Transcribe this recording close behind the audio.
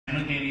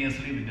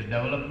simultaneously with the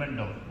development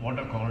of what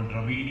are called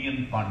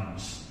Dravidian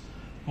punts,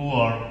 who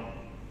are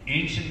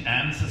ancient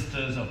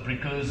ancestors or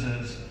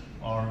precursors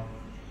or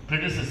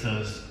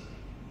predecessors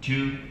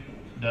to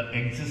the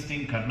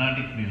existing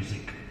Carnatic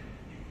music.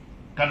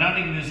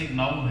 Carnatic music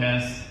now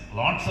has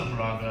lots of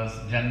ragas,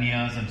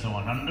 janyas and so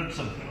on, hundreds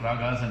of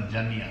ragas and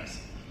janyas.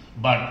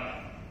 But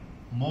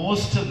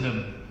most of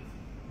them,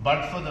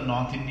 but for the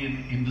North Indian,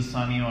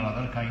 Hindustani or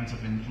other kinds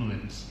of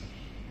influence,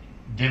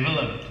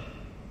 developed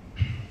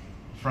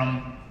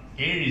from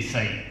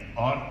Erisai,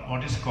 or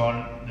what is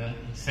called the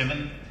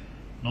 7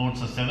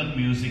 notes or 7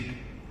 music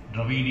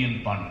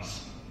Dravidian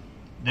punts.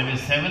 There were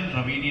 7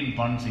 Dravidian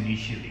punts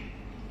initially.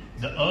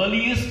 The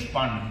earliest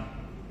punt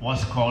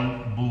was called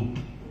Boop.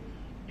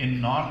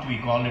 In north we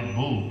call it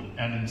Boop,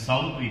 and in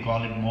south we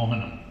call it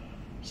Mohanam.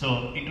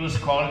 So it was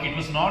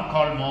not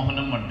called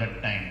Mohanam at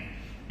that time.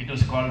 It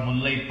was called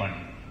Mullai Punt.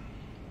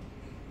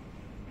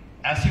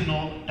 As you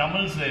know,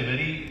 Tamils were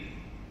very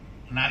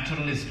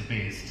naturalist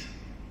based,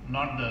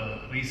 not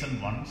the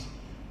recent ones,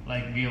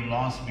 like we have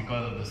lost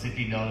because of the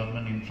city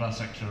development,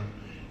 infrastructure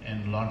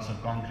and lots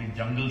of concrete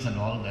jungles and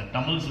all that.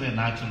 Tamils were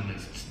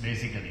naturalists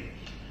basically.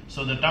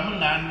 So the Tamil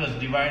land was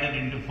divided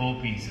into 4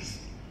 pieces: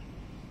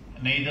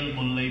 Neidal,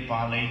 Mullai,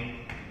 Palai,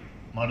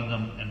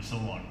 Marudam and so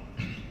on.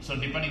 So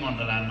depending on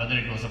the land, whether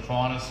it was a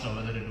forest or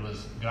whether it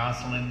was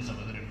grasslands or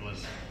whether it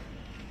was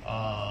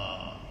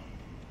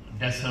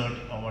desert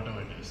or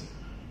whatever it is.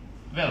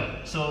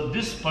 Well, so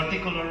this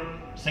particular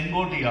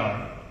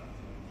Sengottu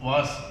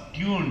was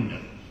tuned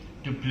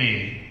to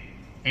play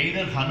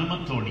either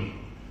Hanumathodi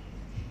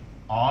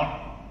or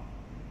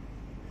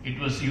it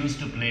was used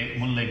to play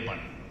Mullai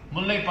Punt.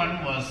 Mullai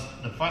Punt was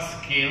the first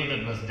scale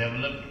that was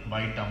developed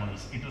by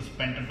Tamils. It was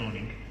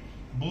pentatonic.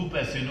 Boop,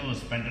 as you know, is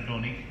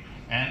pentatonic,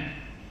 and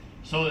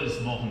so is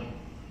Mohanam.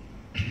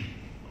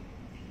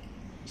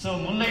 So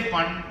Mullai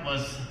Punt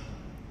was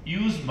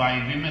used by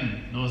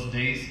women those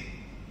days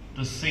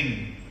to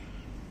sing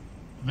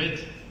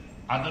with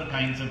other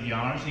kinds of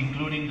yazh,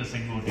 including the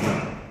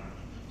Sengottu.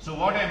 So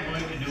what I am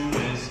going to do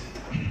is,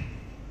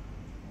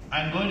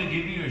 I am going to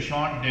give you a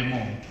short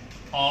demo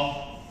of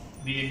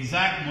the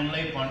exact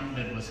Mullai Punt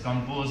that was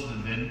composed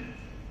and then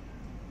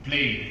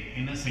played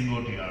in a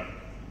Sengottu.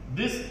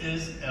 This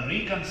is a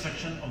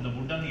reconstruction of the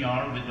wooden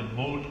yard with the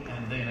boat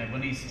and the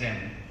ebony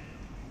stem,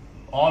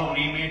 all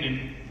remade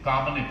in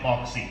carbon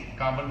epoxy,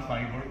 carbon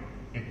fiber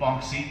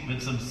epoxy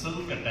with some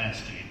silk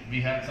attached to it.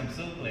 We had some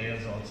silk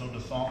layers also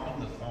to soften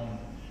the sound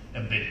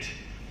a bit.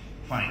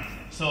 Fine.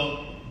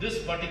 So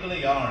this particular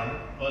yard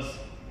was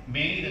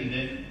made and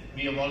then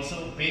we have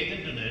also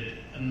patented it,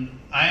 and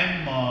I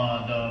am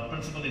the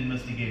principal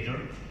investigator,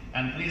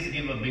 and please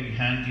give a big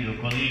hand to your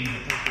colleague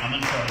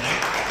Aman Chaure.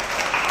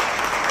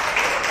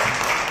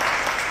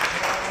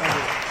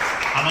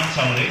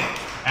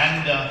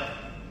 And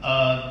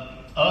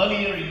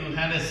earlier you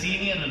had a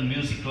senior in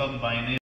music club by name